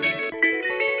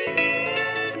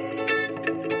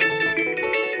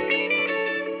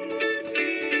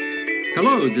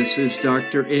Hello, this is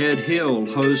Dr. Ed Hill,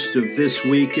 host of This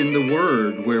Week in the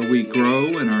Word, where we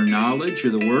grow in our knowledge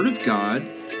of the Word of God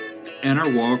and our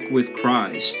walk with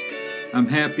Christ. I'm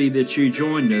happy that you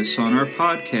joined us on our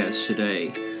podcast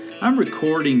today. I'm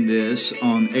recording this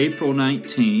on April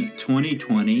 19th,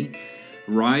 2020,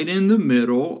 right in the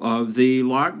middle of the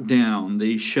lockdown,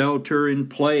 the shelter in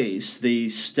place, the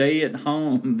stay at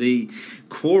home, the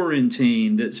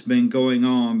quarantine that's been going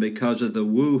on because of the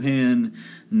Wuhan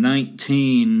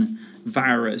 19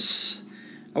 virus.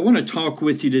 I want to talk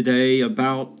with you today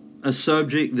about a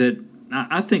subject that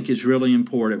I think is really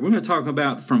important. We're going to talk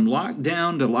about from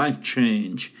lockdown to life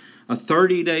change, a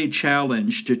 30-day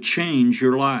challenge to change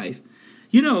your life.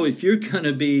 You know, if you're going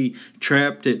to be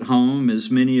trapped at home, as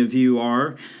many of you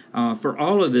are, for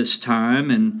all of this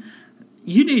time, and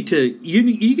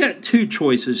you got two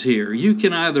choices here. You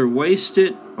can either waste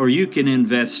it or you can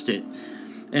invest it.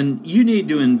 And you need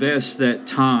to invest that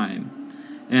time.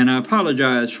 And I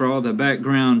apologize for all the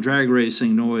background drag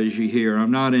racing noise you hear.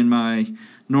 I'm not in my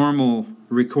normal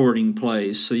recording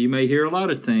place, so you may hear a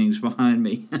lot of things behind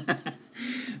me.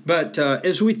 But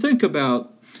as we think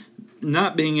about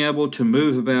not being able to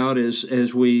move about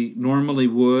as we normally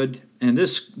would, and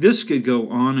this could go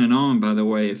on and on, by the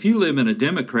way. If you live in a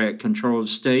Democrat-controlled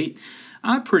state,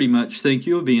 I pretty much think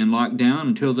you'll be in lockdown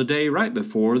until the day right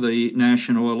before the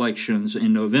national elections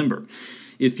in November.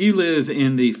 If you live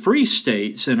in the free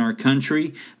states in our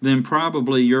country, then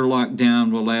probably your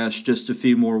lockdown will last just a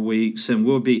few more weeks, and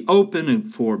we'll be open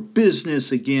for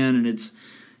business again, and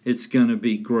it's going to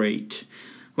be great.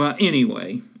 Well,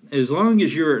 anyway, as long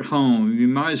as you're at home, you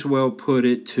might as well put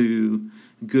it to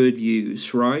good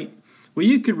use, right? Well,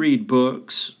 you could read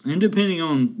books, and depending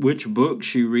on which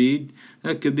books you read,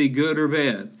 that could be good or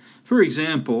bad. For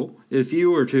example, if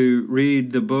you were to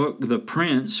read the book The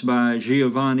Prince by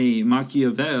Giovanni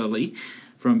Machiavelli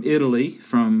from Italy,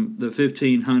 from the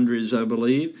 1500s, I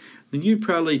believe, then you'd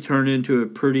probably turn into a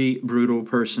pretty brutal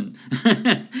person.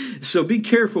 So be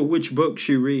careful which books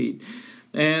you read.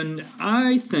 And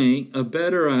I think a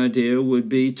better idea would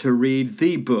be to read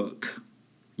the book.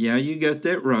 Yeah, you got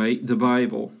that right, the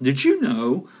Bible. Did you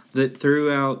know that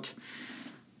throughout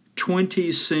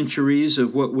 20 centuries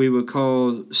of what we would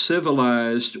call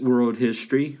civilized world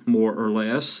history, more or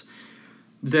less,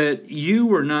 that you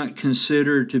were not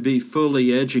considered to be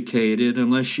fully educated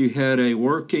unless you had a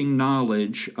working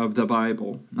knowledge of the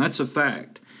Bible? That's a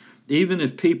fact. Even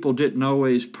if people didn't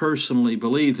always personally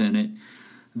believe in it,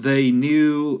 they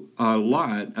knew a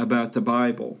lot about the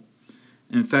Bible.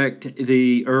 In fact,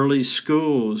 the early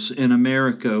schools in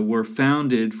America were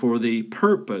founded for the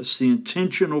purpose, the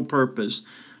intentional purpose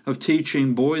of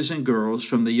teaching boys and girls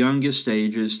from the youngest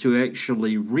ages to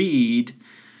actually read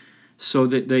so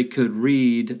that they could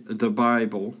read the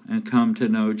Bible and come to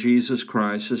know Jesus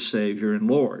Christ as Savior and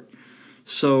Lord.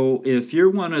 So if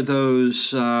you're one of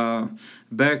those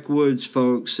backwoods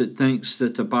folks that thinks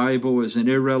that the Bible is an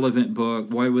irrelevant book,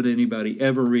 why would anybody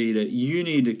ever read it? You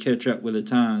need to catch up with the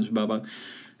times, Bubba.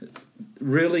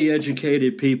 Really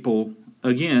educated people,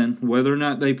 again, whether or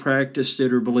not they practiced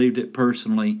it or believed it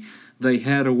personally, they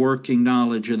had a working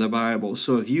knowledge of the Bible.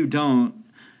 So if you don't,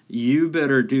 you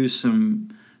better do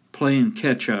some playing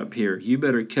catch up here. You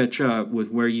better catch up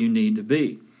with where you need to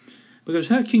be. Because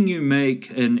how can you make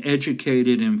an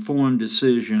educated, informed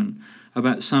decision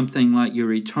about something like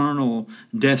your eternal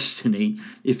destiny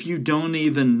if you don't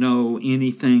even know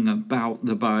anything about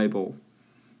the Bible?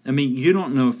 I mean, you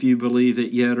don't know if you believe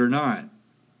it yet or not,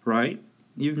 right?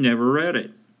 You've never read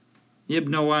it. You have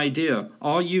no idea.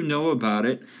 All you know about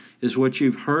it is what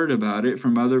you've heard about it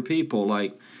from other people,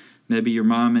 like maybe your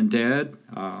mom and dad,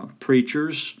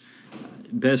 preachers,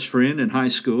 best friend in high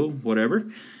school, whatever.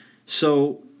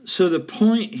 So the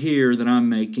point here that I'm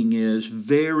making is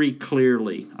very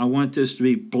clearly, I want this to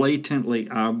be blatantly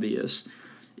obvious,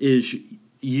 is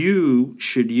you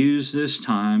should use this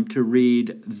time to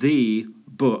read the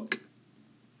book.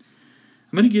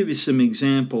 I'm going to give you some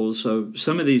examples of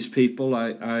some of these people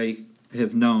I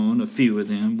have known, a few of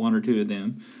them, one or two of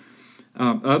them.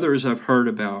 Others I've heard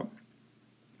about.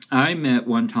 I met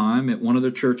one time at one of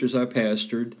the churches I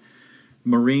pastored,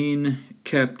 Marine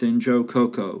Captain Joe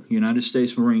Coco, United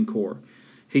States Marine Corps.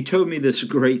 He told me this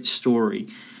great story.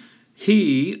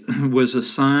 He was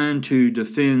assigned to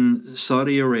defend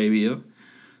Saudi Arabia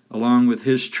along with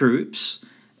his troops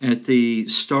at the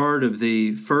start of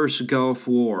the first Gulf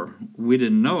War. We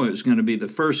didn't know it was going to be the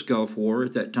first Gulf War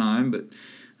at that time, but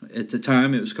at the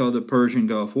time it was called the Persian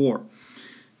Gulf War.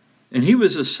 And he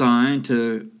was assigned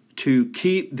to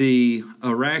keep the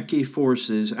Iraqi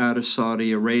forces out of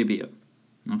Saudi Arabia.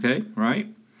 Okay,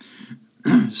 right?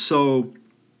 So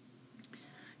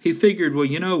He figured, well,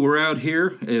 we're out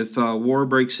here. If war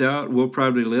breaks out, we'll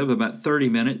probably live about 30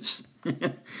 minutes.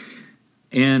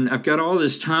 And I've got all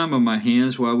this time on my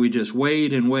hands while we just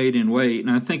wait and wait and wait.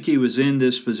 And I think he was in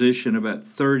this position about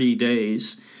 30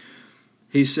 days.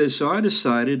 He says, so I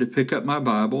decided to pick up my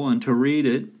Bible and to read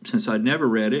it, since I'd never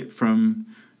read it, from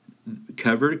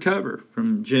cover to cover,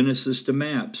 from Genesis to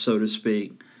map, so to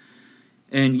speak.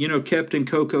 And, Captain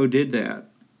Coco did that.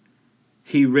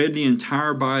 He read the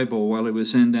entire Bible while he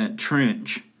was in that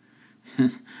trench,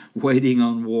 waiting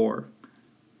on war.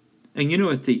 And,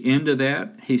 at the end of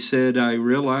that, he said, I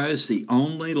realized the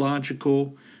only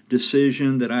logical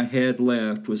decision that I had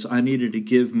left was I needed to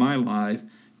give my life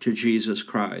to Jesus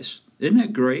Christ. Isn't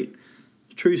that great?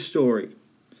 True story.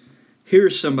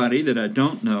 Here's somebody that I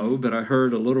don't know, but I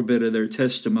heard a little bit of their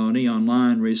testimony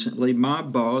online recently. My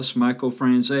boss, Michael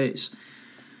Franzese.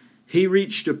 He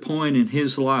reached a point in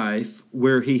his life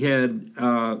where he had,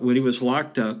 when he was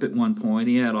locked up at one point,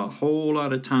 he had a whole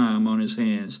lot of time on his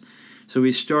hands. So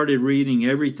he started reading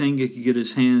everything he could get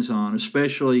his hands on,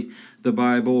 especially the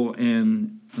Bible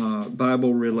and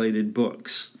Bible-related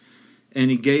books. And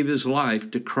he gave his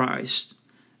life to Christ.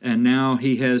 And now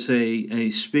he has a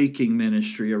speaking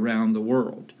ministry around the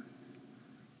world.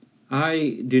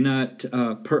 I do not,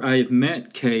 I have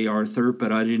met Kay Arthur,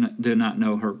 but I do not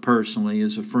know her personally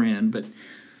as a friend. But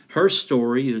her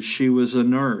story is she was a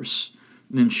nurse.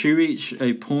 And she reached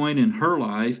a point in her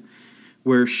life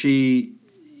where she,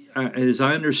 as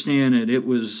I understand it, it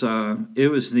was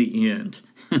the end.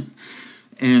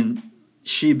 And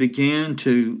she began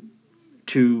to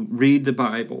read the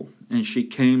Bible, and she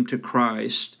came to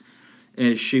Christ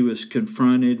as she was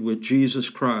confronted with Jesus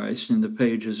Christ in the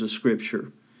pages of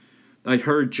Scripture. I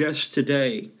heard just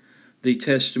today the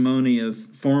testimony of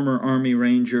former Army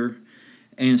Ranger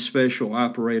and Special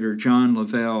Operator John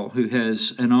Lavelle, who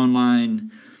has an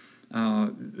online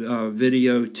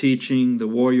video teaching the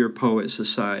Warrior Poet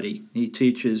Society. He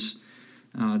teaches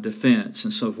defense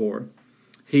and so forth.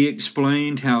 He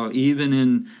explained how even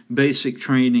in basic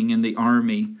training in the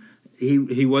Army,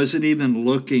 he wasn't even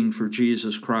looking for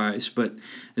Jesus Christ, but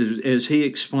as he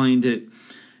explained it,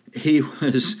 he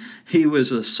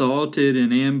was assaulted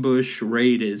and ambush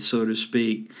raided, so to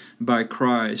speak, by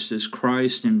Christ as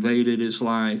Christ invaded his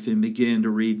life and began to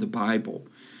read the Bible.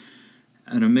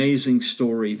 An amazing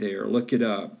story there. Look it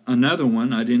up. Another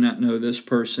one, I did not know this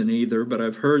person either, but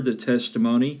I've heard the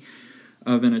testimony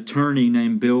of an attorney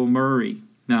named Bill Murray.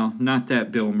 Now, not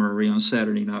that Bill Murray on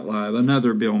Saturday Night Live,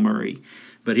 another Bill Murray.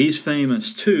 But he's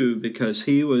famous too because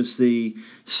he was the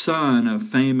son of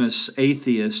famous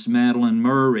atheist Madalyn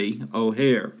Murray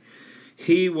O'Hair.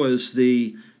 He was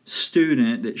the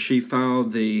student that she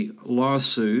filed the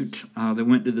lawsuit that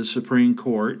went to the Supreme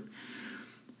Court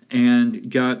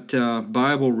and got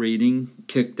Bible reading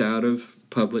kicked out of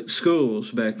public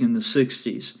schools back in the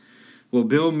 60s. Well,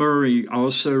 Bill Murray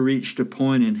also reached a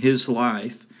point in his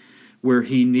life where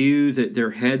he knew that there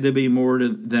had to be more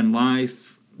than life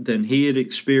than he had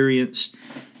experienced,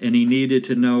 and he needed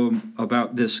to know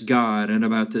about this God and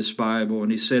about this Bible.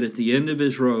 And he said at the end of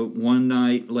his rope, one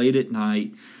night, late at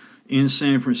night, in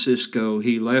San Francisco,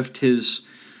 he left his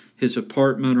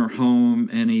apartment or home,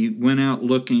 and he went out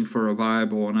looking for a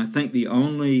Bible. And I think the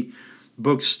only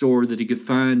bookstore that he could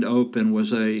find open was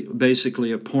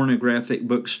basically a pornographic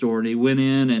bookstore. And he went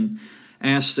in and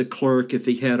asked the clerk if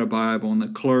he had a Bible, and the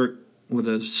clerk, with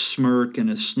a smirk and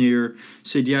a sneer,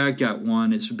 said, yeah, I got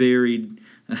one. It's buried.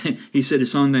 He said,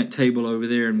 it's on that table over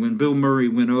there. And when Bill Murray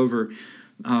went over,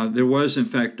 there was, in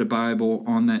fact, a Bible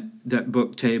on that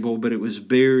book table, but it was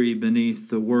buried beneath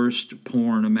the worst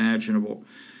porn imaginable.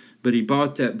 But he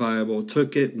bought that Bible,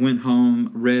 took it, went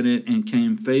home, read it, and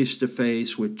came face to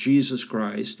face with Jesus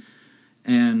Christ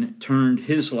and turned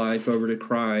his life over to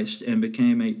Christ and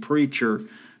became a preacher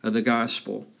of the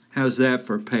gospel. How's that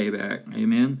for payback?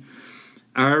 Amen?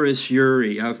 Iris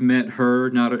Uri, I've met her,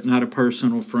 not a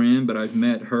personal friend, but I've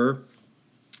met her.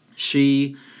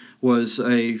 She was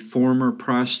a former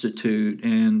prostitute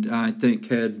and I think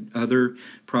had other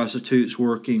prostitutes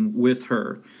working with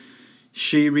her.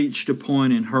 She reached a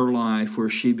point in her life where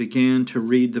she began to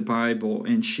read the Bible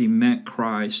and she met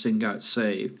Christ and got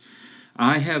saved.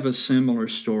 I have a similar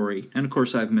story, and of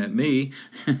course I've met me,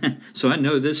 so I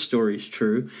know this story is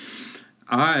true.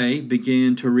 I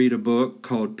began to read a book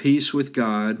called Peace with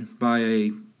God by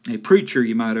a preacher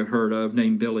you might have heard of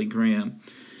named Billy Graham.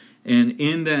 And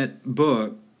in that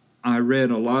book, I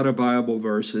read a lot of Bible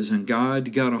verses, and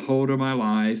God got a hold of my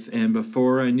life, and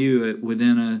before I knew it,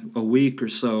 within a week or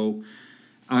so,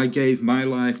 I gave my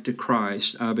life to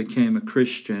Christ. I became a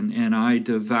Christian, and I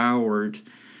devoured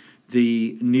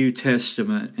the New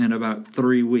Testament in about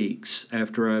 3 weeks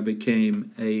after I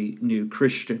became a new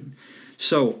Christian.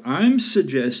 So I'm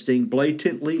suggesting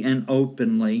blatantly and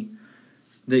openly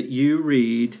that you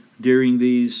read during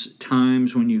these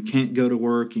times when you can't go to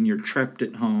work and you're trapped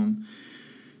at home.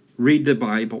 Read the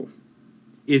Bible.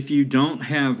 If you don't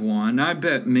have one, I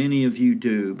bet many of you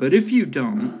do, but if you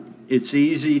don't, it's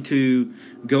easy to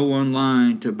go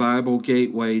online to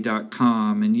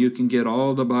BibleGateway.com and you can get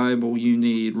all the Bible you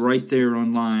need right there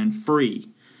online, free,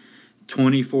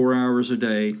 24 hours a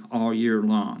day, all year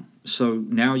long. So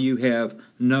now you have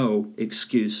no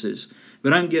excuses.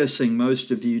 But I'm guessing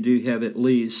most of you do have at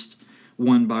least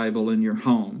one Bible in your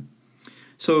home.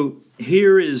 So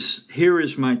here is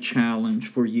my challenge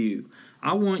for you.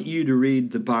 I want you to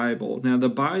read the Bible. Now, the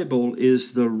Bible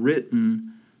is the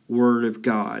written Word of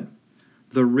God.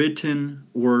 The written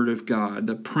Word of God,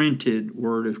 the printed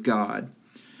Word of God.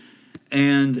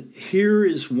 And here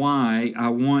is why I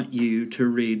want you to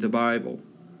read the Bible.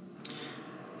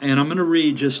 And I'm going to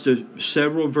read just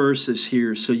several verses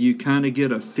here so you kind of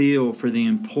get a feel for the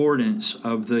importance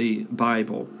of the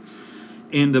Bible.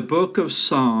 In the book of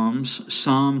Psalms,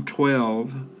 Psalm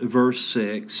 12, verse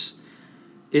 6,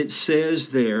 it says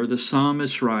there, the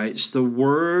psalmist writes, "The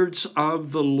words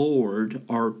of the Lord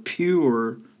are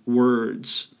pure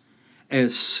words,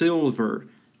 as silver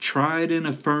tried in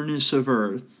a furnace of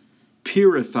earth,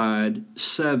 purified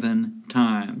 7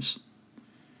 times."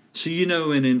 So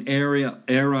in an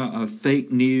era of fake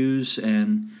news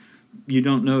and you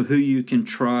don't know who you can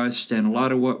trust, and a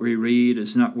lot of what we read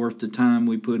is not worth the time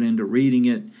we put into reading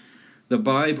it, the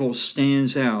Bible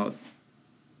stands out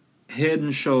head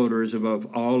and shoulders above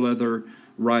all other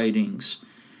writings.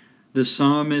 The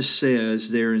psalmist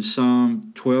says there in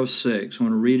Psalm 12:6, I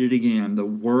want to read it again, "The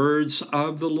words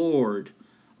of the Lord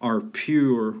are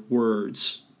pure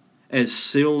words, as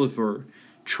silver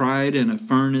tried in a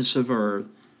furnace of earth,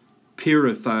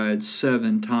 purified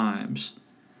 7 times."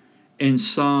 In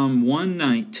Psalm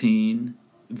 119,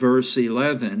 verse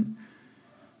 11,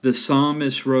 the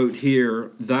psalmist wrote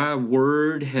here, "Thy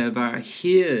word have I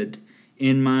hid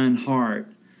in mine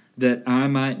heart, that I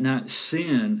might not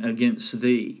sin against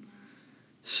thee."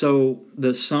 So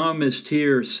the psalmist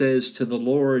here says to the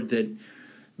Lord that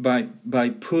by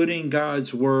putting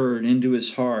God's word into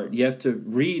his heart, you have to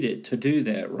read it to do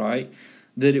that, right?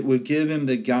 That it would give him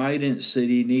the guidance that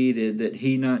he needed, that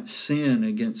he not sin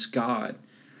against God.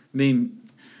 I mean,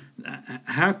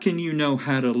 how can you know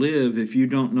how to live if you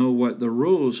don't know what the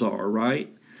rules are, right?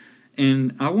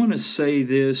 And I want to say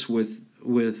this with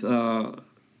a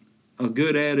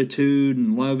good attitude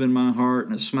and love in my heart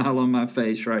and a smile on my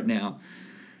face right now.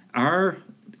 Our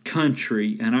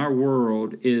country and our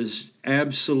world is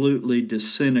absolutely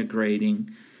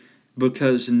disintegrating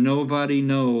because nobody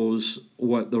knows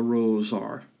what the rules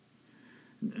are.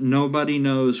 Nobody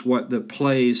knows what the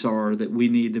plays are that we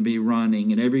need to be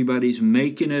running, and everybody's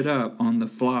making it up on the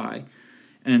fly.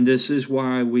 And this is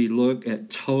why we look at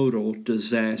total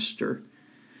disaster.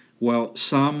 Well,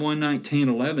 Psalm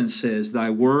 119:11 says, "Thy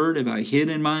word have I hid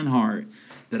in mine heart,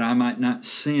 that I might not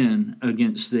sin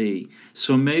against thee."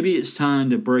 So maybe it's time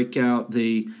to break out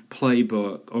the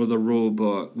playbook or the rule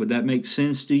book. Would that make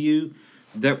sense to you?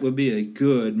 That would be a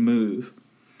good move.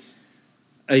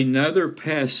 Another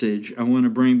passage I want to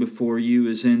bring before you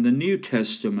is in the New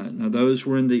Testament. Now, those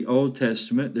were in the Old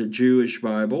Testament, the Jewish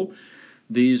Bible.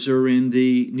 These are in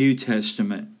the New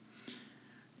Testament.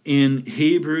 In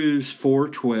Hebrews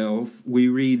 4:12, we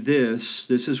read this.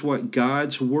 This is what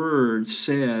God's Word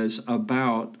says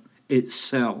about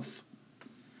itself.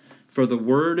 "For the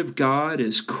Word of God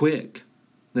is quick."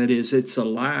 That is, it's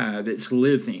alive, it's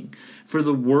living. "For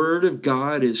the Word of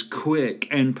God is quick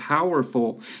and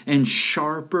powerful and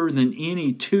sharper than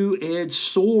any two-edged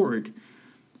sword,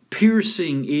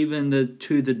 piercing even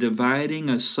to the dividing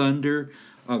asunder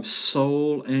of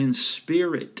soul and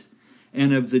spirit,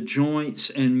 and of the joints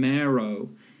and marrow,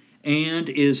 and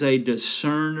is a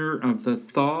discerner of the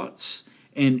thoughts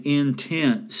and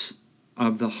intents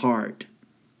of the heart."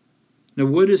 Now,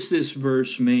 what does this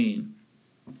verse mean?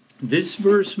 This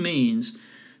verse means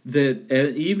that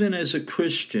even as a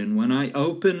Christian, when I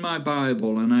open my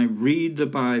Bible and I read the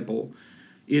Bible,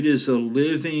 it is a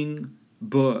living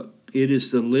book. It is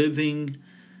the living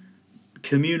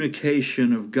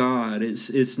communication of God.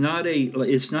 It's not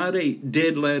a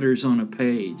dead letters on a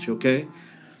page, okay?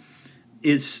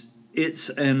 It's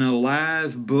an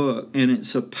alive book, and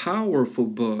it's a powerful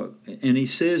book. And he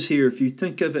says here, if you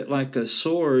think of it like a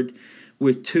sword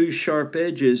with 2 sharp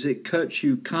edges, it cuts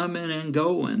you coming and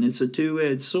going. It's a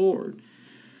 2-edged sword.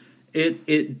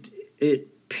 It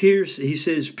he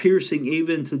says, piercing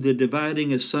even to the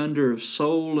dividing asunder of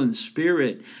soul and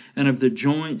spirit and of the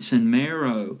joints and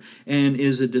marrow, and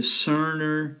is a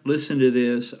discerner, listen to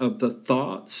this, of the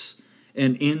thoughts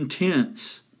and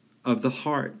intents of the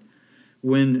heart.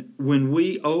 When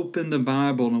we open the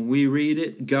Bible and we read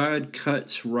it, God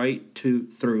cuts right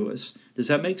through us. Does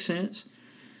that make sense?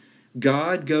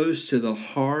 God goes to the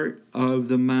heart of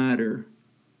the matter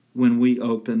when we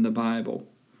open the Bible.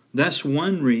 That's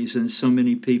one reason so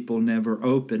many people never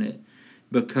open it,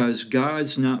 because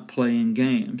God's not playing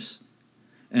games.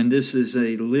 And this is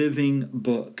a living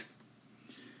book.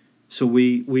 So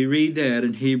we read that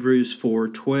in Hebrews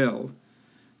 4:12.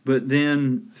 But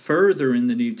then further in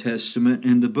the New Testament,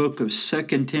 in the book of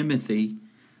 2 Timothy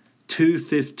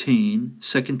 2:15,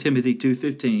 2 Timothy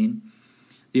 2:15,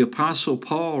 the Apostle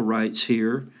Paul writes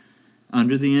here,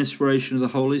 under the inspiration of the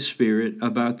Holy Spirit,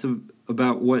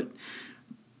 about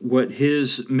what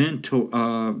his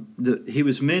mentor, he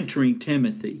was mentoring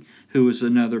Timothy, who was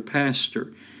another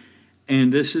pastor.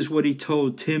 And this is what he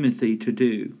told Timothy to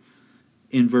do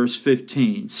in verse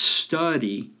 15.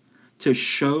 Study to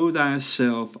show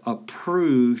thyself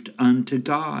approved unto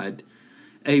God,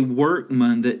 a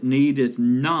workman that needeth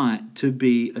not to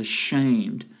be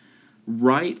ashamed,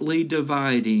 rightly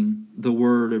dividing the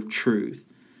word of truth.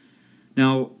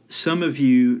 Now, some of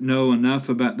you know enough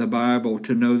about the Bible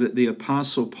to know that the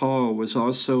Apostle Paul was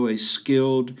also a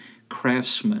skilled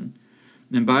craftsman.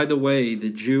 And by the way, the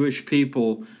Jewish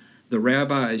people, the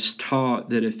rabbis taught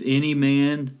that if any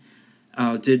man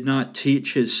did not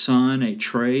teach his son a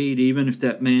trade, even if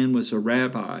that man was a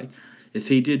rabbi, if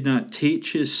he did not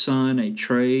teach his son a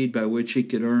trade by which he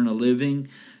could earn a living,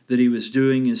 that he was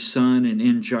doing his son an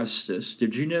injustice.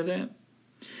 Did you know that?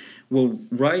 Well,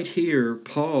 right here,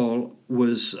 Paul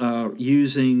was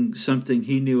using something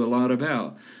he knew a lot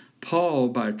about. Paul,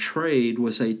 by trade,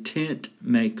 was a tent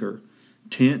maker.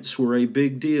 Tents were a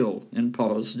big deal in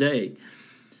Paul's day.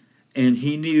 And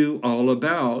he knew all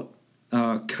about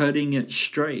cutting it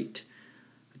straight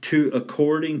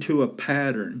according to a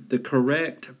pattern, the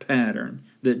correct pattern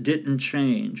that didn't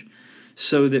change,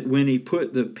 so that when he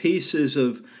put the pieces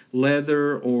of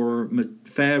leather or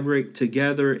fabric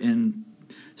together and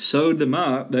sewed them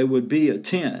up, they would be a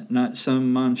tent, not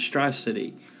some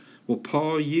monstrosity. Well,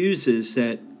 Paul uses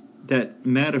that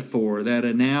metaphor, that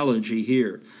analogy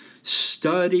here.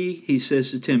 Study, he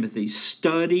says to Timothy,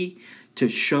 study to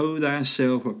show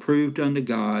thyself approved unto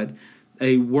God,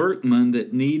 a workman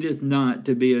that needeth not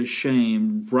to be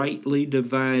ashamed, rightly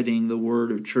dividing the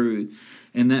word of truth.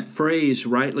 And that phrase,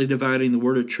 rightly dividing the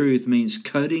word of truth, means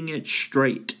cutting it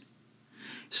straight.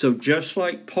 So just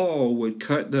like Paul would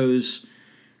cut those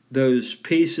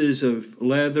pieces of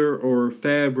leather or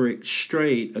fabric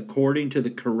straight according to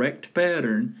the correct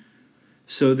pattern,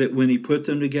 so that when he put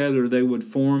them together they would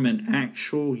form an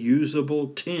actual usable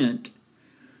tent,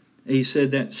 he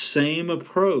said that same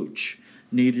approach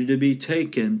needed to be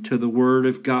taken to the Word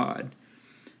of God.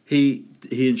 He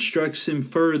instructs him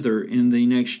further in the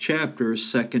next chapter,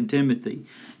 2 Timothy.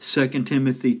 2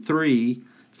 Timothy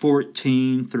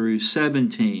 3:14 through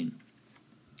 17.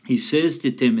 He says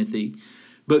to Timothy,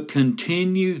 but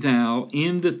continue thou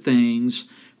in the things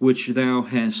which thou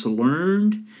hast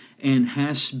learned and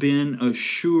hast been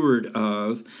assured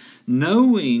of,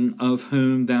 knowing of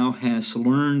whom thou hast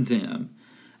learned them,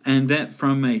 and that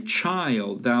from a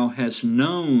child thou hast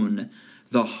known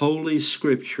the holy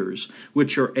Scriptures,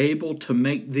 which are able to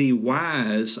make thee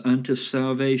wise unto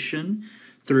salvation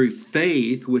through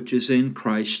faith which is in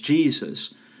Christ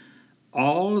Jesus.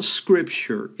 All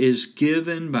Scripture is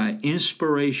given by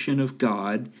inspiration of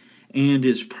God and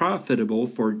is profitable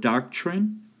for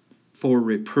doctrine, for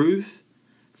reproof,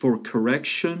 for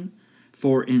correction,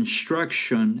 for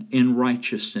instruction in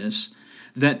righteousness,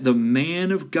 that the man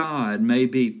of God may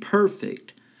be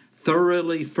perfect,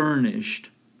 thoroughly furnished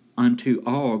unto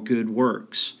all good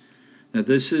works. Now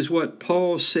this is what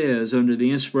Paul says under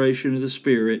the inspiration of the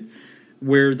Spirit,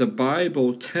 where the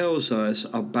Bible tells us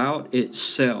about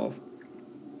itself.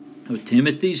 Now,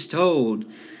 Timothy's told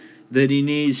that he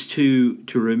needs to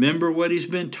remember what he's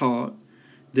been taught,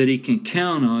 that he can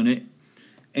count on it,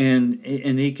 and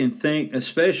he can think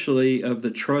especially of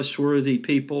the trustworthy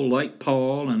people like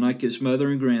Paul and like his mother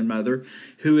and grandmother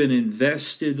who had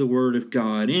invested the Word of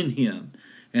God in him.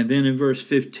 And then in verse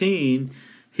 15,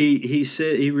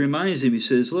 he reminds him, he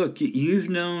says, look, you've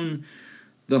known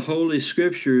the Holy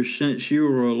Scriptures since you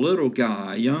were a little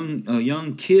guy, a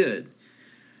young kid.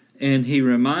 And he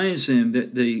reminds him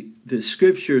that the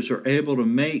Scriptures are able to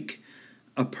make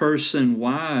a person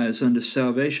wise unto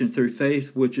salvation through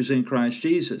faith which is in Christ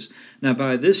Jesus. Now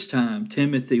by this time,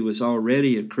 Timothy was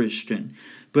already a Christian,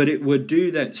 but it would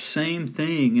do that same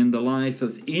thing in the life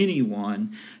of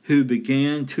anyone who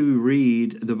began to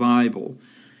read the Bible.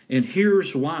 And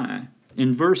here's why.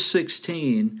 In verse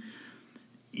 16,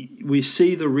 we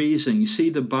see the reason. You see,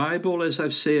 the Bible, as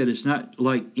I've said, is not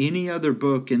like any other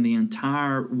book in the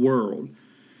entire world.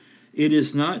 It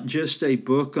is not just a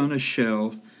book on a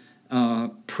shelf,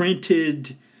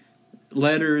 printed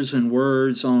letters and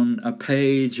words on a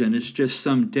page, and it's just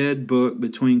some dead book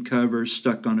between covers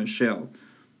stuck on a shelf.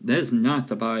 That's not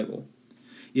the Bible.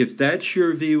 If that's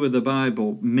your view of the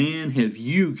Bible, man, have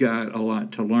you got a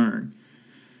lot to learn.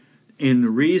 And the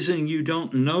reason you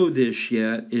don't know this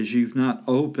yet is you've not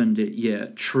opened it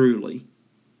yet, truly.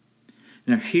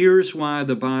 Now, here's why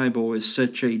the Bible is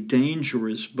such a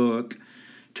dangerous book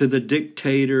to the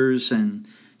dictators and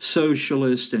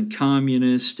socialists and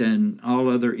communists and all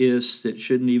other ists that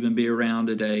shouldn't even be around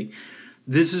today.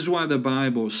 This is why the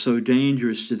Bible is so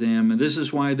dangerous to them, and this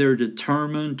is why they're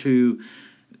determined to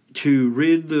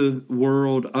rid the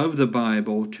world of the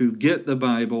Bible, to get the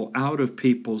Bible out of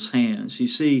people's hands. You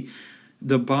see,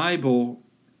 the Bible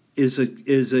is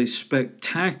a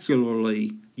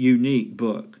spectacularly unique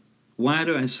book. Why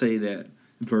do I say that?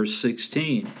 Verse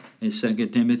 16 in 2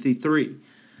 Timothy 3.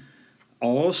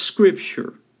 All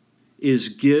Scripture is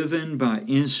given by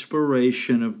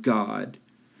inspiration of God.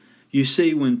 You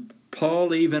see, when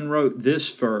Paul even wrote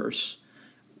this verse,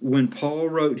 when Paul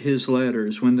wrote his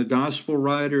letters, when the gospel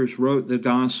writers wrote the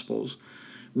gospels,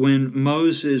 when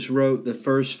Moses wrote the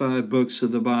first 5 books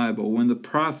of the Bible, when the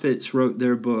prophets wrote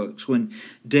their books, when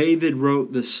David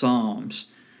wrote the Psalms,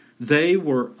 they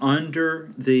were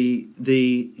under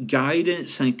the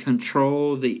guidance and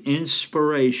control, the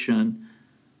inspiration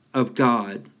of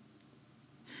God.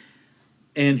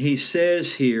 And he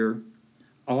says here,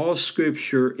 all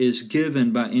Scripture is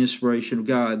given by inspiration of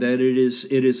God, that it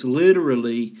is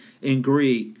literally, in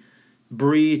Greek,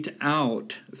 breathed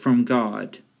out from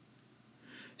God.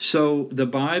 So the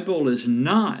Bible is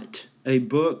not a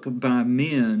book by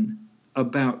men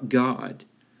about God.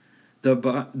 The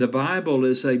Bible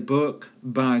is a book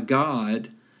by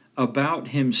God about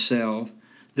himself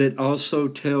that also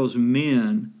tells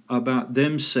men about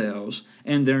themselves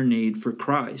and their need for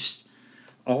Christ.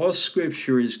 All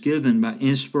Scripture is given by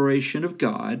inspiration of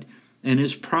God and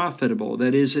is profitable.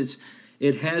 That is,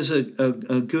 it has a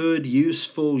good,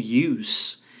 useful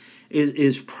use. It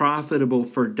is profitable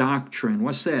for doctrine.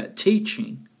 What's that?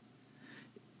 Teaching.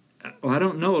 Well, I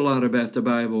don't know a lot about the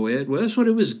Bible, Ed. Well, that's what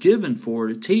it was given for,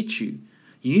 to teach you.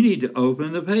 You need to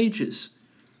open the pages.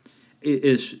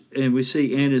 And we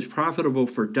see, and is profitable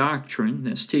for doctrine,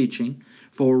 that's teaching,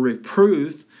 for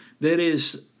reproof, that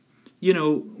is, you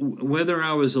know, whether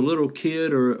I was a little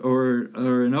kid or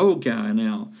an old guy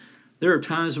now, there are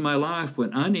times in my life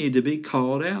when I need to be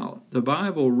called out. The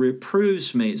Bible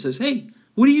reproves me. It says, hey,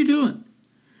 what are you doing?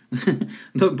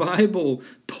 The Bible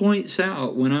points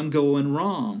out when I'm going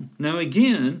wrong. Now,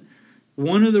 again,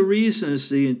 one of the reasons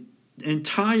the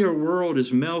entire world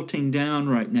is melting down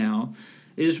right now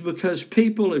is because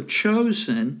people have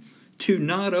chosen to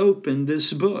not open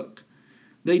this book.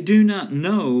 They do not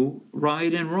know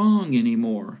right and wrong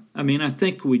anymore. I mean, I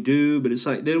think we do, but it's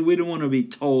like we don't want to be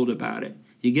told about it.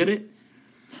 You get it?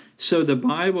 So the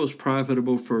Bible is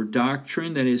profitable for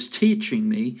doctrine, that is teaching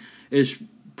me, is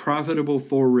profitable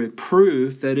for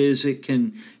reproof, that is it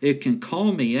can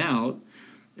call me out.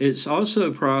 It's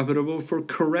also profitable for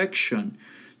correction.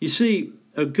 You see,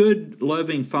 a good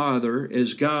loving Father,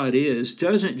 as God is,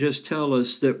 doesn't just tell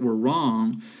us that we're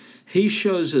wrong. He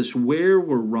shows us where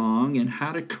we're wrong and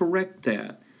how to correct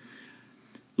that.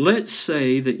 Let's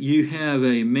say that you have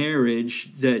a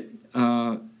marriage that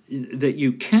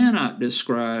you cannot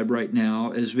describe right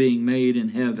now as being made in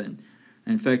heaven.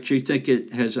 In fact, you think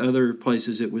it has other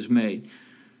places it was made.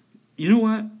 You know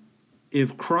what?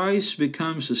 If Christ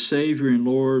becomes the Savior and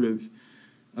Lord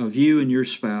of you and your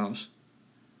spouse,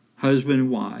 husband and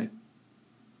wife,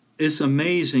 it's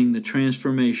amazing the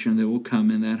transformation that will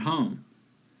come in that home.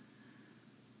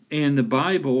 And the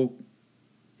Bible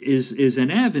is an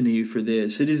avenue for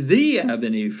this. It is the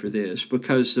avenue for this,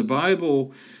 because the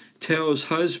Bible tells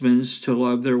husbands to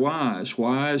love their wives,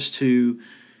 wives to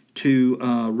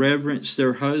reverence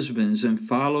their husbands and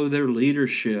follow their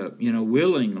leadership,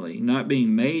 willingly, not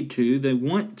being made to, they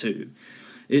want to.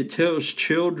 It tells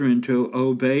children to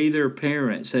obey their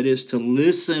parents, that is, to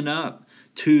listen up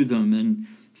to them and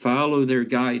follow their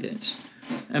guidance.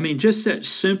 I mean, just that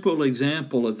simple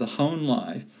example of the home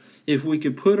life. If we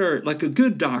could put like a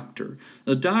good doctor,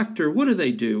 what do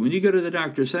they do? When you go to the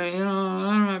doctor, say, I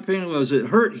don't have pain. Well, does it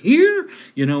hurt here?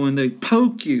 And they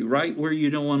poke you right where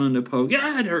you don't want them to poke.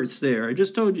 Yeah, it hurts there. I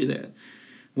just told you that.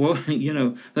 Well,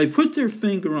 they put their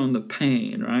finger on the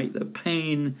pain, right? The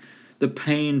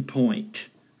pain point,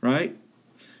 right?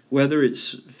 Whether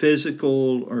it's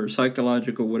physical or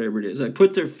psychological, whatever it is. They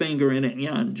put their finger in it,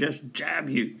 and just jab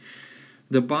you.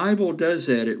 The Bible does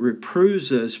that. It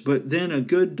reproves us, but then a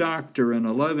good doctor and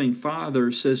a loving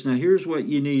father says, now here's what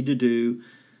you need to do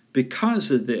because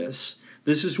of this.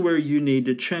 This is where you need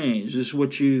to change. This is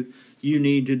what you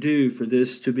need to do for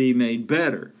this to be made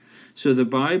better. So the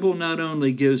Bible not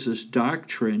only gives us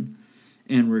doctrine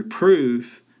and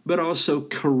reproof, but also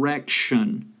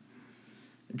correction.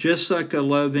 Just like a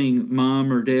loving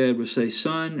mom or dad would say,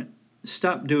 son,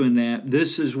 stop doing that.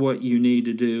 This is what you need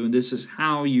to do, and this is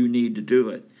how you need to do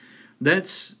it.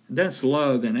 That's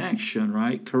love in action,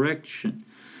 right? Correction.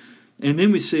 And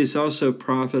then we see it's also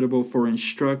profitable for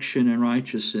instruction in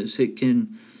righteousness. It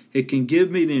can give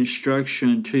me the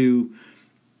instruction to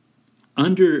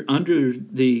under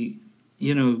the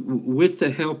with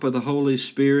the help of the Holy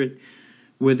Spirit,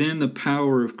 within the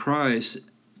power of Christ,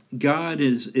 God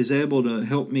is able to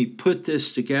help me put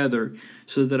this together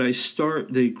so that I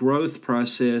start the growth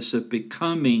process of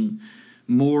becoming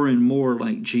more and more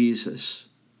like Jesus.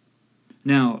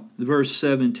 Now, verse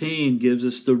 17 gives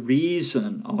us the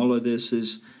reason all of this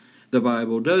is, the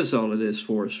Bible does all of this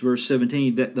for us. Verse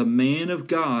 17, that the man of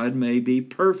God may be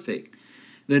perfect.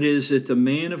 That is, that the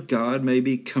man of God may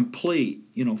be complete,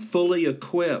 fully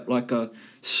equipped, like a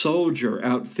soldier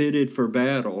outfitted for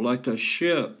battle, like a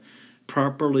ship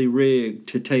properly rigged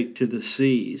to take to the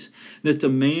seas. That the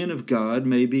man of God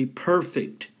may be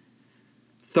perfect,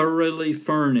 thoroughly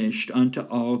furnished unto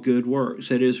all good works.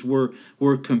 That is,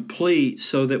 we're complete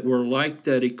so that we're like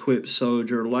that equipped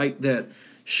soldier, like that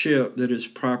ship that is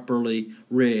properly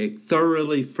rigged,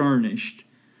 thoroughly furnished.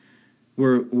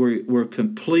 We're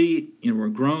complete, and we're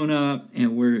grown up,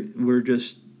 and we're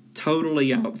just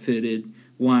totally outfitted.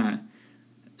 Why?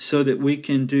 So that we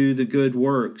can do the good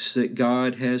works that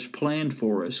God has planned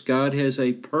for us. God has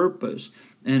a purpose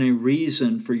and a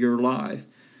reason for your life.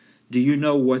 Do you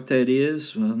know what that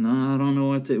is? Well, no, I don't know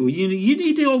what that is. Well, you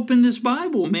need to open this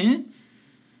Bible, man.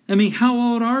 I mean, how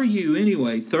old are you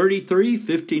anyway? 33,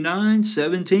 59,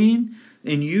 17?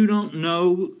 And you don't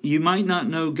know, you might not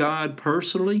know God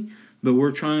personally, but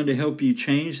we're trying to help you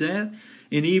change that.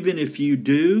 And even if you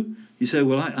do, you say,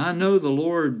 well, I know the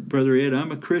Lord, Brother Ed.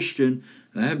 I'm a Christian.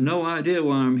 I have no idea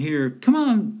why I'm here. Come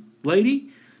on, lady.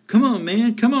 Come on,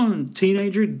 man. Come on,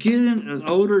 teenager. Get in, an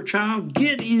older child.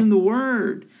 Get in the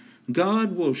Word.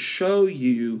 God will show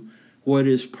you what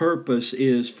His purpose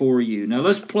is for you. Now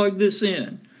let's plug this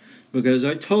in, because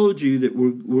I told you that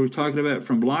we're talking about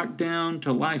from lockdown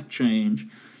to life change,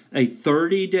 a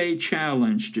 30-day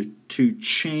challenge to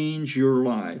change your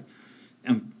life.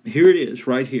 And here it is,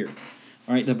 right here.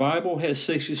 All right, the Bible has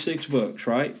 66 books,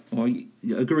 right? Well, you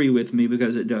agree with me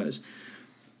because it does.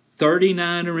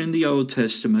 39 are in the Old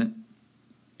Testament,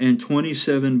 and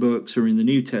 27 books are in the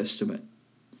New Testament.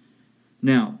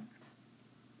 Now,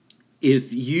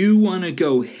 if you want to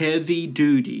go heavy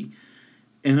duty,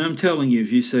 and I'm telling you,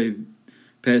 if you say,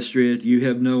 Pastor Ed, you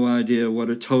have no idea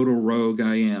what a total rogue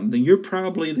I am, then you're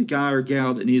probably the guy or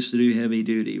gal that needs to do heavy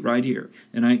duty right here.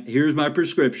 And here's my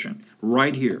prescription,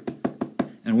 right here.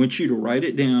 And I want you to write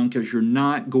it down because you're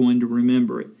not going to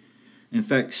remember it. In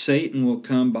fact, Satan will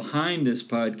come behind this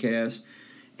podcast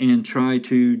and try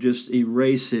to just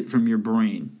erase it from your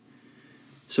brain.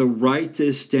 So write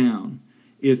this down.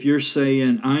 If you're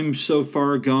saying, I'm so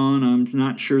far gone, I'm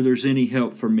not sure there's any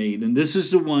help for me, then this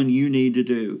is the one you need to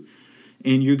do.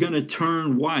 And you're going to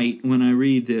turn white when I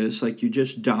read this, like you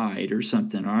just died or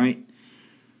something, all right?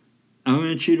 I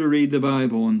want you to read the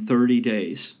Bible in 30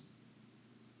 days.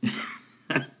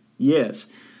 Yes.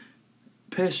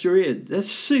 Pastor Ed,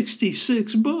 that's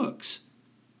 66 books.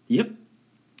 Yep.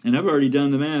 And I've already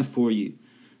done the math for you.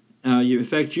 In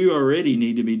fact, you already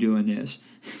need to be doing this.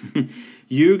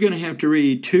 You're going to have to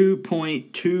read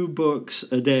 2.2 books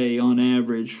a day on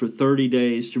average for 30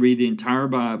 days to read the entire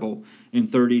Bible in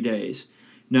 30 days.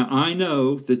 Now, I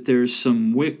know that there's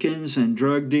some Wiccans and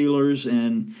drug dealers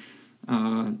and,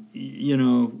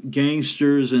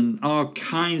 gangsters and all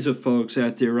kinds of folks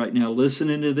out there right now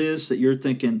listening to this that you're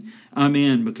thinking, I'm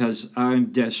in because I'm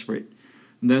desperate.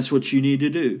 And that's what you need to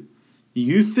do.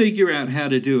 You figure out how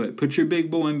to do it. Put your big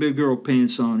boy and big girl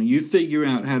pants on, and you figure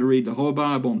out how to read the whole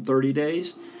Bible in 30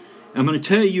 days. I'm going to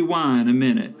tell you why in a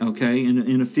minute, okay,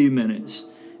 in a few minutes,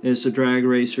 as the drag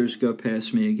racers go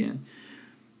past me again.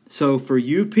 So for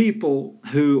you people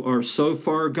who are so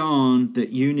far gone that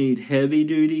you need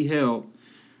heavy-duty help,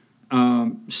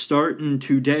 starting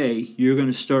today, you're going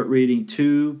to start reading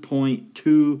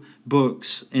 2.2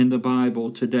 books in the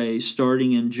Bible today,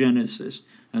 starting in Genesis.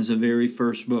 as the very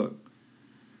first book.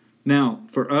 Now,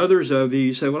 for others of you,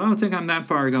 you say, well, I don't think I'm that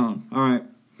far gone. All right.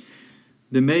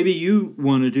 Then maybe you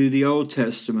want to do the Old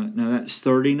Testament. Now, that's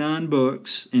 39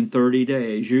 books in 30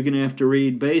 days. You're going to have to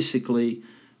read basically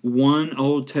one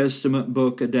Old Testament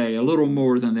book a day, a little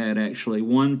more than that, actually,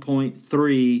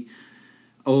 1.3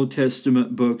 Old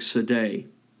Testament books a day,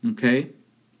 okay?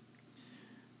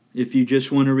 If you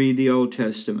just want to read the Old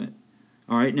Testament.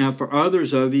 All right, now for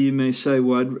others of you, you may say,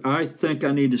 well, I think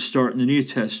I need to start in the New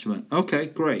Testament. Okay,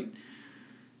 great.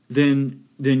 Then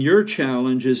your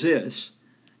challenge is this.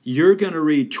 You're going to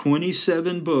read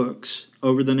 27 books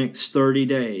over the next 30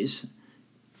 days,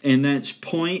 and that's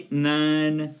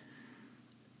 0.9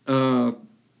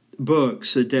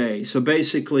 books a day. So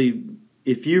basically,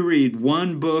 if you read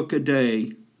one book a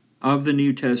day of the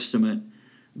New Testament,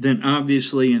 then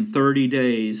obviously in 30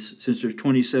 days, since there's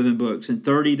 27 books, in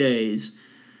 30 days,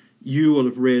 you will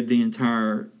have read the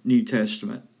entire New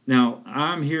Testament. Now,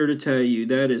 I'm here to tell you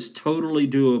that is totally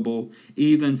doable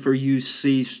even for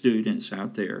UC students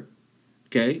out there.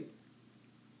 Okay?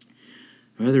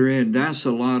 Brother Ed, that's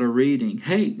a lot of reading.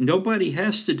 Hey, nobody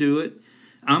has to do it.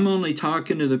 I'm only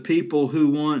talking to the people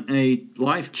who want a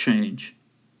life change.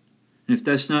 And if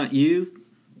that's not you,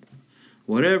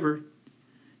 whatever.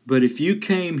 But if you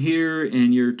came here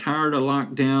and you're tired of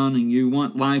lockdown and you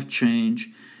want life change,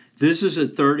 this is a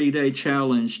 30-day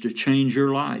challenge to change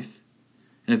your life.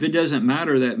 And if it doesn't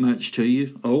matter that much to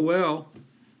you, oh well.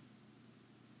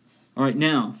 All right,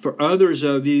 now, for others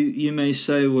of you, you may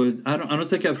say, well, I don't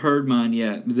think I've heard mine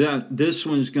yet. This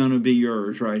one's going to be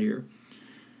yours right here.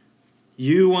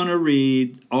 You want to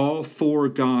read all 4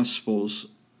 Gospels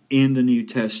in the New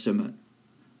Testament.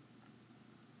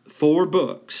 4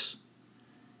 books.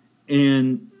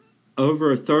 And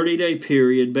over a 30-day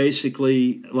period,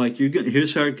 basically, like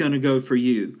here's how it's going to go for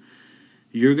you.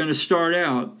 You're going to start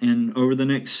out, and over the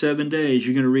next 7 days,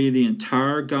 you're going to read the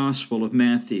entire Gospel of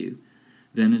Matthew.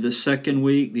 Then in the second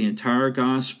week, the entire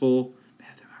Gospel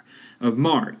of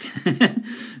Mark.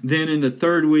 Then in the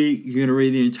third week, you're going to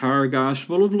read the entire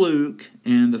Gospel of Luke.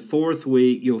 And the fourth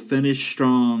week, you'll finish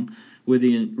strong with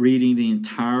reading the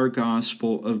entire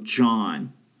Gospel of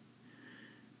John.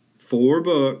 4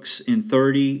 books in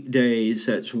 30 days.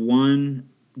 That's 1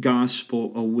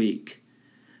 Gospel a week.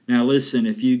 Now listen,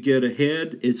 if you get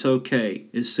ahead, it's okay.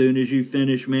 As soon as you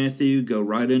finish Matthew, go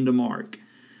right into Mark.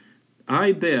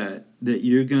 I bet that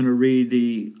you're going to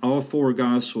read all 4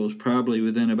 Gospels probably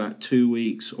within about 2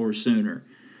 weeks or sooner.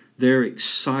 They're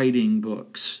exciting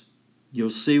books. You'll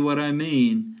see what I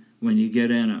mean when you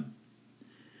get in them.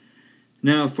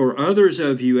 Now, for others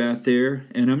of you out there,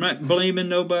 and I'm not blaming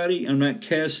nobody, I'm not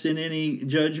casting any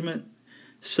judgment.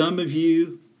 Some of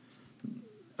you,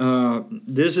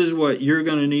 this is what you're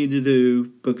going to need to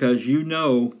do because you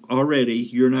know already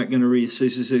you're not going to read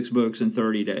 66 books in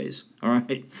 30 days. All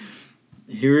right?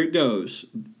 Here it goes.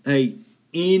 Hey,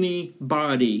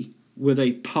 anybody with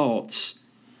a pulse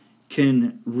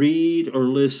can read or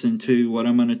listen to what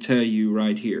I'm going to tell you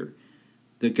right here.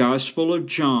 The Gospel of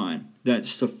John,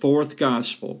 that's the 4th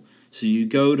Gospel. So you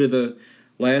go to the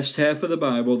last half of the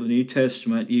Bible, the New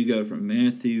Testament, you go from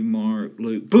Matthew, Mark,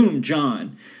 Luke, boom,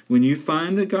 John. When you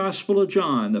find the Gospel of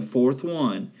John, the 4th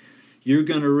one, you're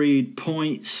going to read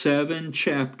 0.7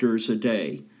 chapters a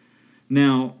day.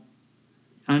 Now,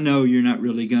 I know you're not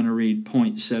really going to read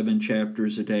 0.7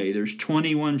 chapters a day. There's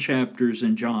 21 chapters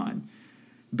in John.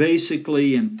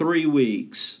 Basically, in 3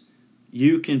 weeks,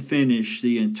 you can finish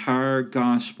the entire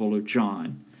Gospel of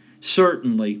John,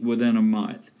 certainly within a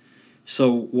month.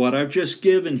 So what I've just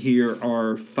given here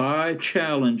are 5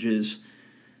 challenges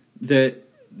that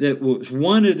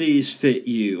one of these fit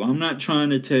you. I'm not trying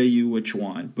to tell you which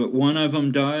one, but one of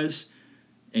them does,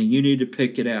 and you need to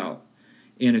pick it out.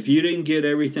 And if you didn't get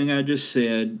everything I just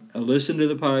said, listen to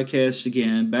the podcast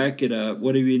again, back it up,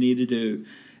 whatever you need to do,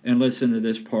 and listen to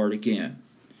this part again.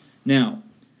 Now,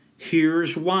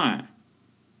 here's why.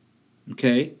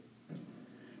 Okay?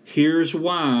 Here's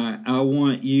why I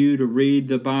want you to read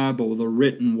the Bible, the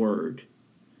written word.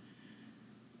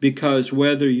 Because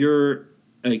whether you're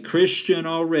a Christian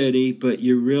already, but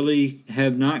you really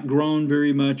have not grown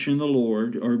very much in the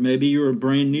Lord, or maybe you're a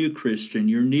brand new Christian,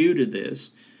 you're new to this,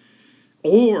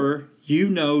 or you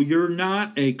know you're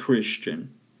not a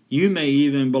Christian. You may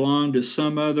even belong to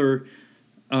some other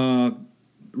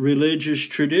religious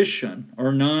tradition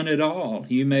or none at all.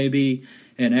 You may be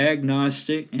an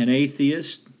agnostic, an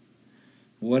atheist,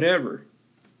 whatever.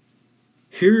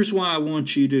 Here's why I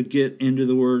want you to get into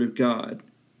the Word of God.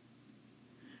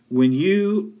 When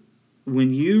you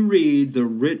read the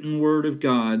written Word of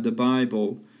God, the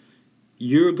Bible,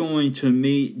 you're going to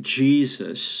meet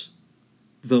Jesus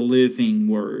the living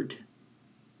Word.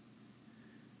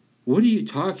 What are you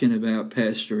talking about,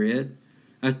 Pastor Ed?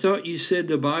 I thought you said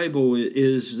the Bible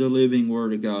is the living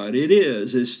Word of God. It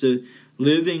is. It's the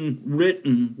living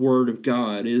written Word of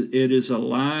God. It is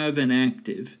alive and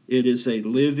active. It is a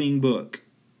living book,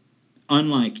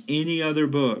 unlike any other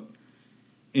book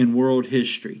in world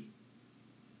history.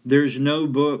 There's no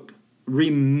book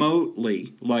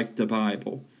remotely like the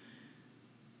Bible.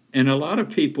 And a lot of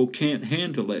people can't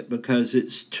handle it because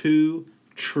it's too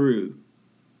true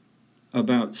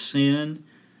about sin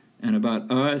and about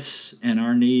us and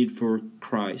our need for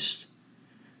Christ.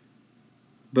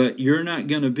 But you're not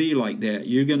going to be like that.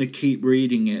 You're going to keep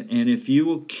reading it. And if you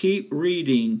will keep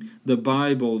reading the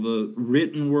Bible, the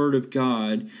written Word of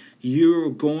God, you're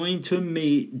going to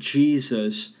meet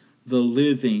Jesus, the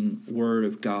living Word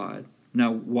of God.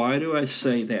 Now, why do I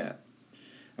say that?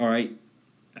 All right.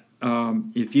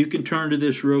 If you can turn to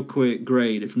this real quick,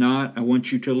 great. If not, I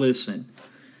want you to listen.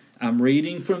 I'm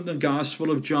reading from the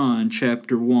Gospel of John,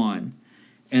 chapter 1,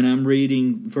 and I'm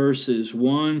reading verses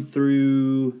 1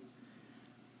 through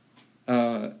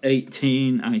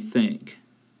 18, I think.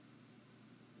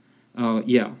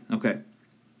 Okay.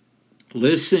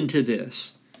 Listen to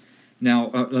this. Now,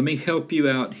 let me help you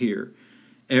out here.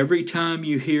 Every time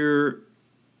you hear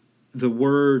the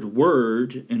word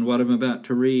in what I'm about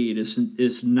to read,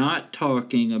 is not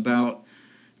talking about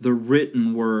the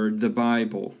written word, the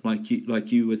Bible, like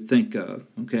you would think of,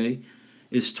 okay?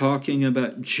 It's talking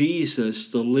about Jesus,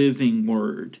 the living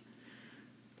Word.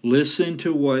 Listen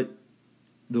to what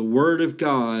the Word of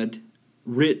God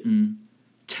written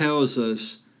tells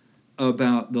us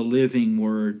about the living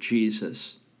Word,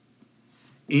 Jesus.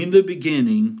 In the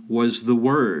beginning was the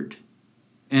Word,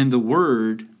 and the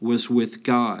Word was with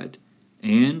God,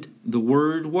 and the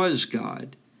Word was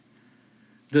God.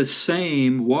 The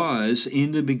same was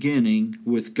in the beginning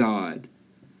with God.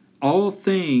 All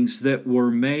things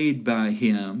were made by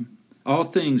him,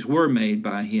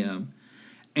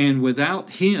 and without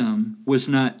him was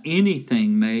not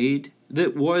anything made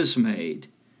that was made.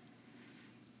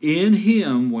 In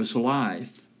him was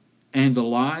life, and the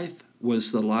life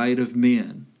was the light of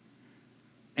men.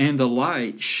 And the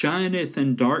light shineth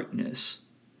in darkness,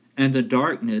 and the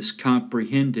darkness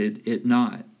comprehended it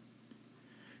not.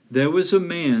 There was a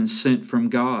man sent from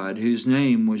God whose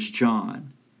name was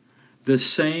John. The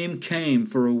same came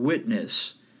for a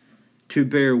witness, to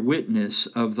bear witness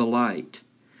of the light,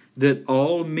 that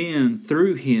all men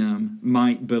through him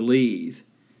might believe.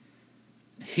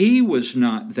 He was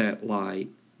not that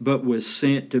light, but was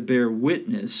sent to bear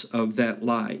witness of that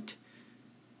light.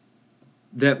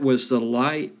 That was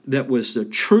the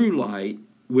true light,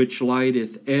 which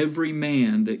lighteth every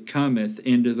man that cometh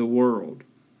into the world.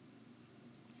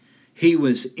 He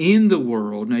was in the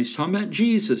world. Now he's talking about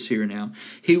Jesus here now.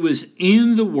 He was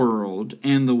in the world,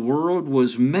 and the world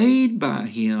was made by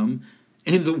him,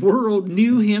 and the world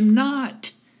knew him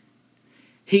not.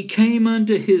 He came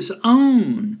unto his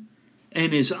own,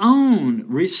 and his own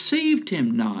received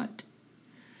him not.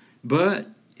 But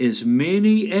as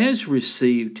many as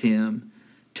received him,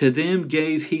 to them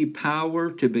gave he power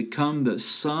to become the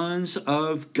sons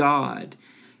of God,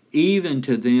 even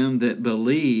to them that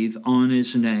believe on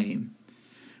his name,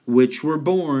 which were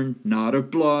born not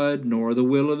of blood, nor the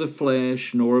will of the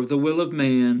flesh, nor of the will of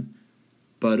man,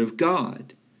 but of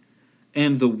God.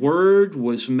 And the Word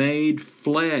was made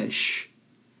flesh,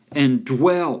 and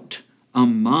dwelt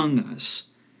among us,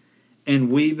 and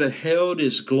we beheld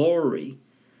his glory,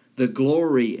 the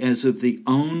glory as of the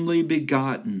only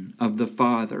begotten of the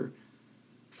Father,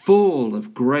 full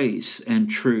of grace and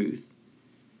truth.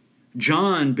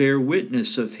 John bare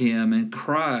witness of him, and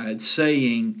cried,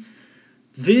 saying,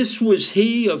 This was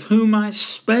he of whom I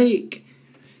spake.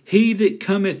 He that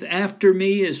cometh after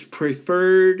me is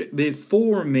preferred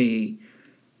before me,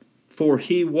 for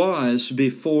he was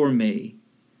before me.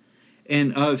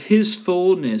 And of his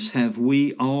fullness have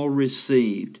we all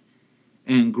received,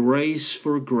 and grace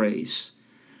for grace.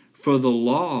 For the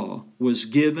law was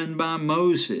given by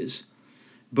Moses,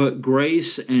 but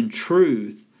grace and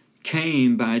truth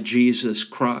came by Jesus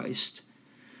Christ.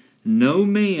 No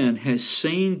man has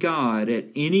seen God at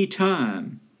any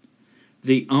time.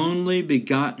 The only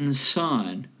begotten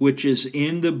Son, which is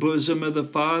in the bosom of the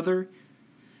Father,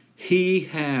 he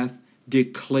hath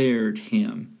declared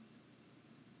him.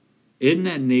 Isn't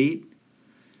that neat?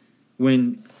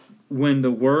 When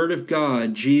the Word of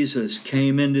God, Jesus,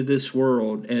 came into this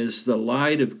world as the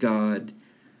light of God,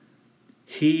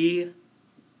 he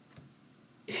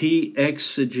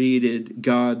exegeted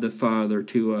God the Father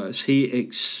to us. He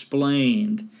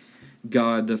explained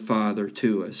God the Father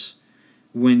to us.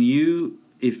 When you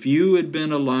if you had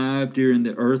been alive during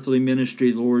the earthly ministry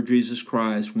of the Lord Jesus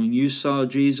Christ, when you saw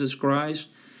Jesus Christ,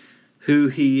 who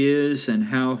he is and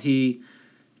how he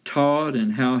taught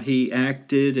and how he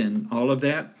acted and all of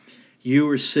that, you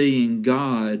were seeing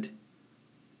God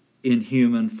in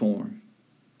human form.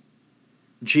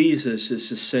 Jesus is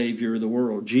the Savior of the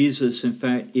world. Jesus, in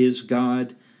fact, is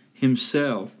God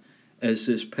himself, as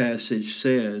this passage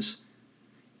says.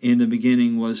 In the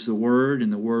beginning was the Word,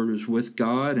 and the Word was with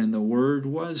God, and the Word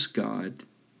was God.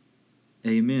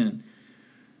 Amen.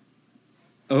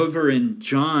 Over in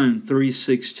John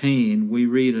 3:16, we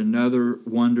read another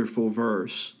wonderful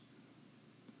verse.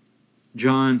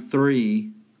 John 3,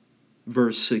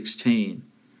 verse 16.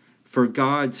 For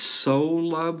God so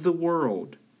loved the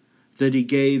world that he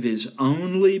gave his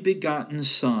only begotten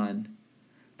Son,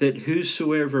 that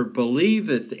whosoever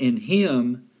believeth in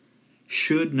him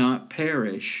should not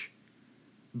perish,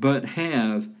 but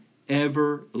have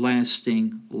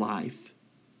everlasting life.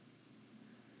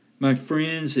 My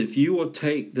friends, if you will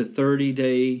take the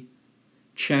 30-day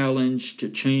challenge to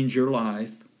change your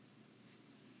life,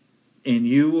 and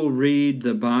you will read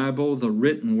the Bible, the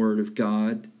written Word of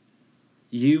God,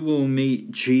 you will meet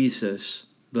Jesus,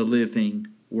 the living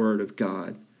Word of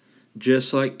God.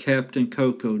 Just like Captain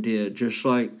Coco did, just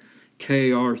like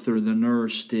Kay Arthur, the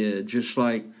nurse, did, just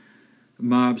like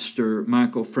mobster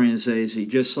Michael Franzese,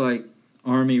 just like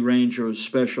Army Ranger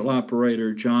Special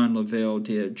Operator John Lavelle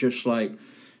did, just like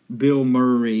Bill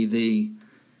Murray, the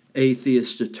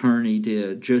atheist attorney,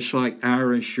 did, just like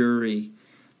Ira Shuri,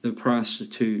 the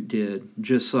prostitute, did,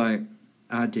 just like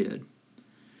I did.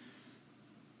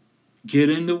 Get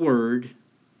in the Word,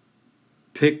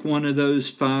 pick one of those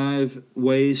 5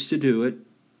 ways to do it,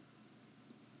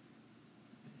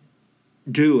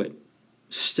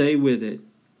 stay with it.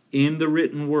 In the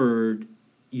written Word,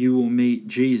 you will meet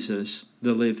Jesus,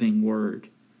 the living Word.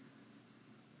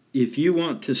 If you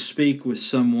want to speak with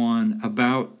someone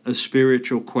about a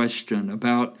spiritual question,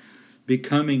 about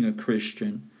becoming a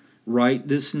Christian, write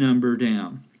this number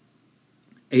down.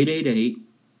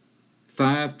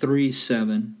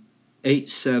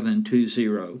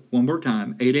 888-537-8720. One more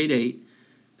time,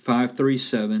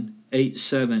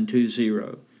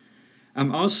 888-537-8720.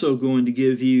 I'm also going to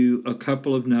give you a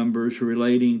couple of numbers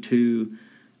relating to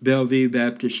Bellevue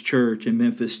Baptist Church in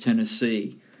Memphis,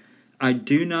 Tennessee. I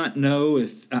do not know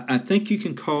if, I think you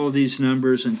can call these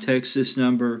numbers and text this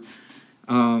number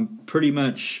pretty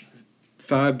much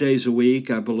 5 days a week,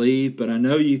 I believe, but I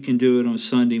know you can do it on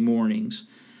Sunday mornings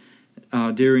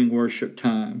during worship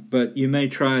time. But you may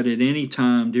try it at any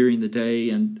time during the day,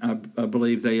 and I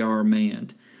believe they are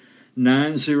manned.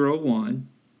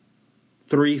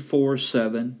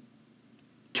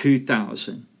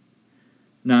 901-347-2000.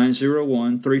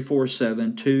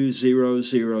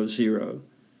 901-347-2000.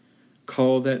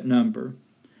 Call that number.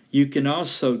 You can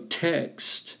also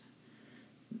text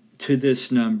to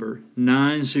this number,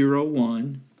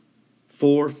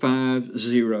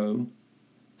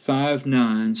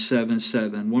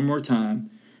 901-450-5977. One more time,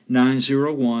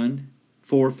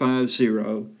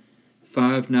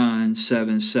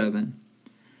 901-450-5977.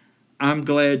 I'm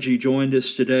glad you joined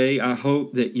us today. I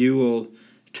hope that you will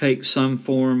take some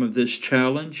form of this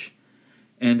challenge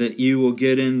and that you will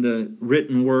get in the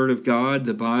written Word of God,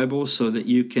 the Bible, so that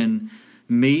you can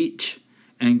meet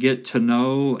and get to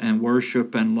know and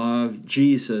worship and love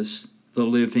Jesus, the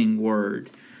living Word.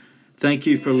 Thank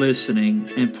you for listening,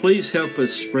 and please help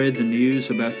us spread the news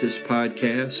about this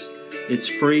podcast. It's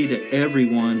free to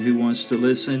everyone who wants to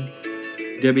listen.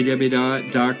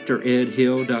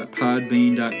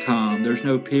 www.dredhill.podbean.com. There's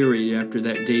no period after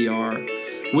that DR.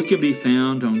 We can be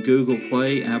found on Google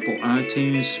Play, Apple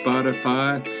iTunes,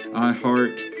 Spotify,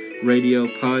 iHeart Radio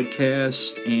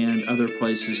Podcasts, and other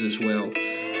places as well.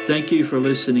 Thank you for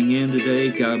listening in today.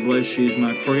 God bless you is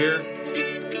my prayer.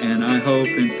 And I hope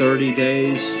in 30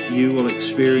 days you will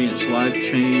experience life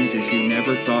change as you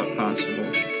never thought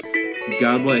possible.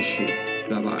 God bless you.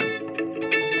 Bye-bye.